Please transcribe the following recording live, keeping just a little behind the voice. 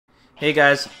Hey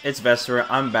guys, it's Vesper.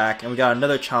 I'm back, and we got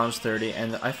another challenge 30,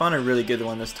 and I found a really good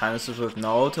one this time. This is with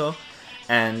Naoto,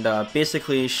 and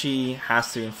basically she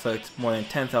has to inflict more than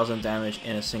 10,000 damage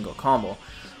in a single combo.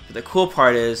 But the cool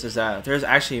part is that there's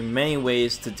actually many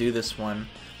ways to do this one,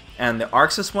 and the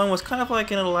Arxis one was kind of like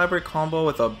an elaborate combo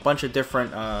with a bunch of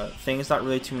different things, not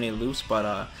really too many loops,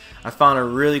 but I found a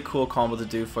really cool combo to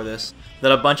do for this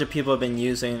that a bunch of people have been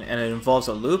using, and it involves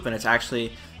a loop, and it's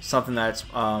actually something that's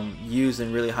used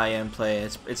in really high-end play.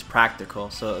 It's practical,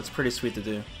 so it's pretty sweet to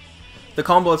do. The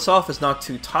combo itself is not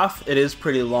too tough. It is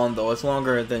pretty long though. It's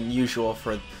longer than usual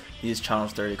for these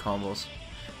challenge 30 combos.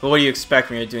 But what do you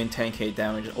expect when you're doing 10k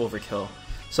damage overkill?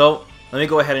 So let me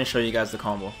go ahead and show you guys the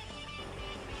combo.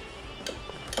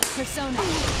 Persona.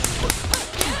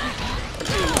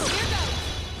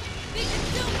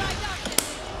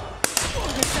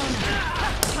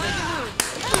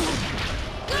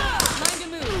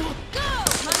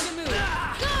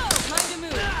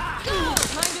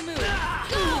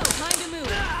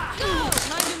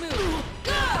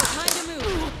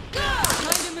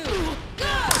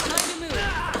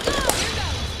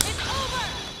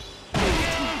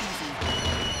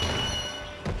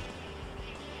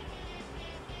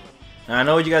 Now, I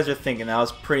know what you guys are thinking, that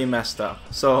was pretty messed up.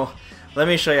 So let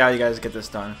me show you how you guys get this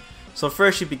done. So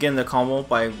first you begin the combo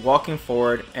by walking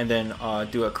forward and then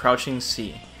do a crouching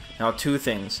C. Now two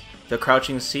things. The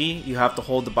crouching C, you have to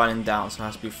hold the button down, so it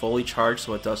has to be fully charged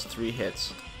so it does 3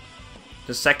 hits.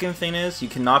 The second thing is you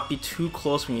cannot be too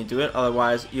close when you do it,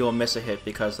 otherwise you'll miss a hit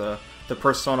because the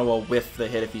persona will whiff the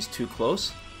hit if he's too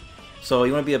close. So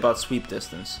you want to be about sweep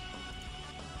distance.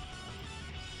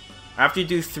 After you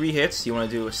do 3 hits, you want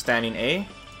to do a standing A,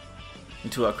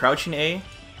 into a crouching A,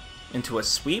 into a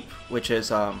sweep, which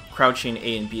is crouching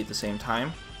A and B at the same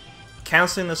time,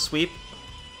 canceling the sweep,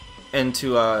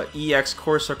 into a EX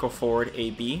core circle forward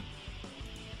AB,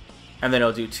 and then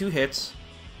it'll do 2 hits,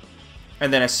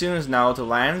 and then as soon as Naoto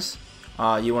lands,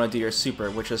 you want to do your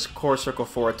super, which is core circle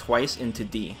forward twice into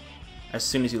D, as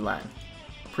soon as you land.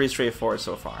 Pretty straightforward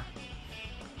so far.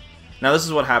 Now this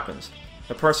is what happens.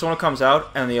 The persona comes out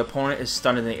and the opponent is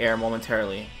stunned in the air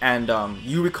momentarily, and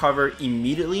you recover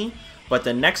immediately, but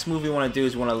the next move you want to do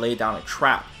is you want to lay down a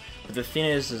trap. But the thing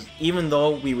is even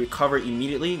though we recover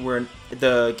immediately,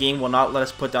 the game will not let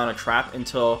us put down a trap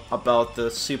until about the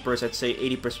supers at say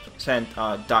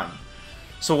 80% done.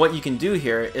 So what you can do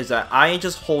here is that I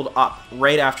just hold up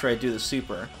right after I do the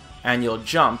super, and you'll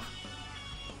jump,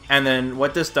 and then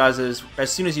what this does is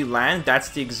as soon as you land, that's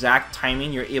the exact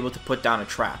timing you're able to put down a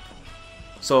trap.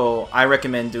 So I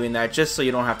recommend doing that just so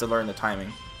you don't have to learn the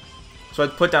timing. So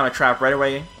I'd put down a trap right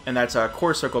away, and that's a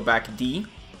core circle back D.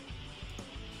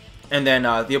 And then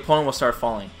the opponent will start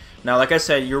falling. Now like I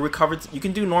said, you're recovered, you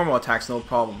can do normal attacks no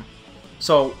problem.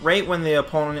 So right when the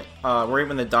opponent, right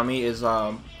when the dummy is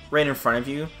right in front of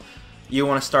you, you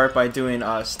want to start by doing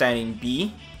standing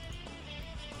B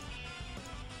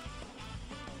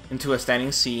into a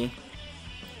standing C,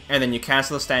 and then you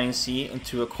cancel the standing C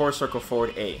into a core circle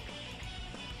forward A.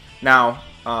 Now,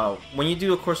 when you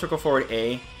do a core circle forward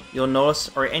A, you'll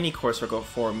notice, or any core circle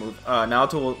forward move,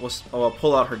 Naoto will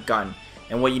pull out her gun.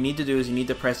 And what you need to do is you need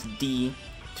to press D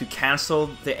to cancel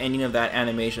the ending of that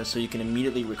animation so you can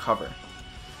immediately recover.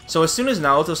 So as soon as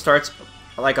Naoto starts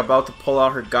like about to pull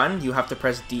out her gun, you have to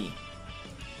press D.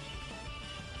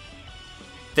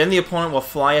 Then the opponent will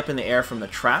fly up in the air from the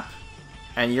trap,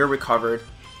 and you're recovered,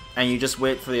 and you just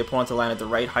wait for the opponent to land at the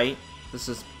right height. This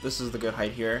is the good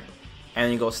height here. And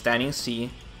then you go standing C,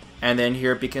 and then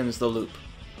here begins the loop.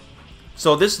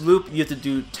 So this loop, you have to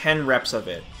do 10 reps of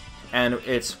it, and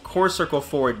it's core circle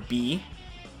forward B,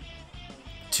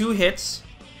 2 hits,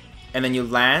 and then you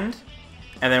land,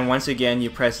 and then once again you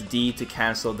press D to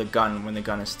cancel the gun when the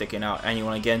gun is sticking out, and you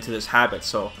want to get into this habit.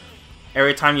 So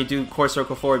every time you do core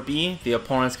circle forward B, the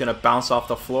opponent's going to bounce off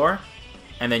the floor,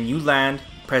 and then you land,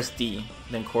 press D,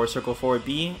 then core circle forward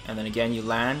B, and then again you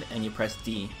land and you press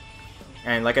D.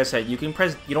 And like I said, you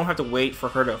don't have to wait for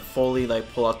her to fully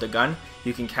like pull out the gun.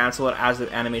 You can cancel it as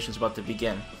the animation is about to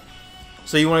begin.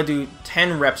 So you want to do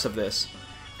 10 reps of this,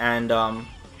 and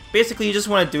basically you just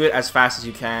want to do it as fast as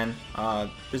you can.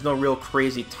 There's no real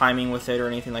crazy timing with it or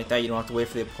anything like that. You don't have to wait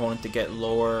for the opponent to get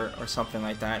lower or something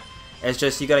like that. It's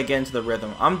just you gotta get into the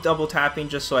rhythm. I'm double tapping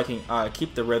just so I can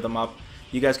keep the rhythm up.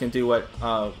 You guys can do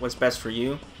what's best for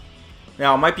you.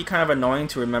 Now, it might be kind of annoying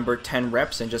to remember 10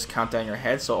 reps and just count that in your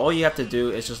head, so all you have to do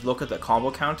is just look at the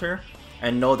combo counter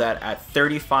and know that at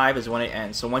 35 is when it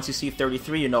ends. So once you see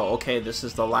 33, you know, okay, this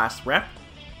is the last rep.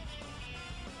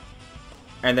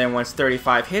 And then once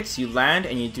 35 hits, you land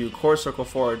and you do core circle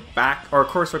forward back, or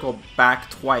core circle back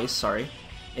twice, sorry,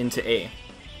 into A.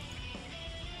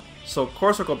 So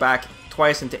core circle back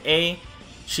twice into A.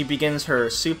 She begins her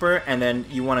super, and then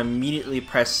you want to immediately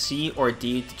press C or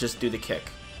D to just do the kick.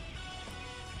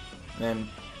 And then,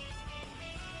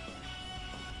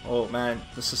 oh man,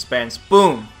 the suspense,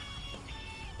 boom!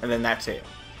 And then that's it.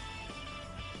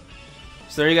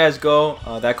 So there you guys go.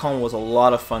 That combo was a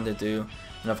lot of fun to do.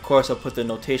 And of course, I'll put the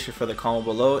notation for the combo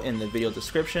below in the video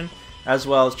description, as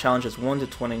well as challenges 1 to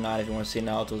 29 if you want to see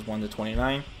Naoto's 1 to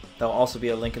 29. There will also be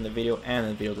a link in the video and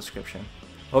in the video description.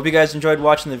 Hope you guys enjoyed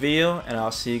watching the video, and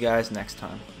I'll see you guys next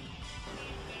time.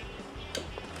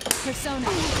 Persona.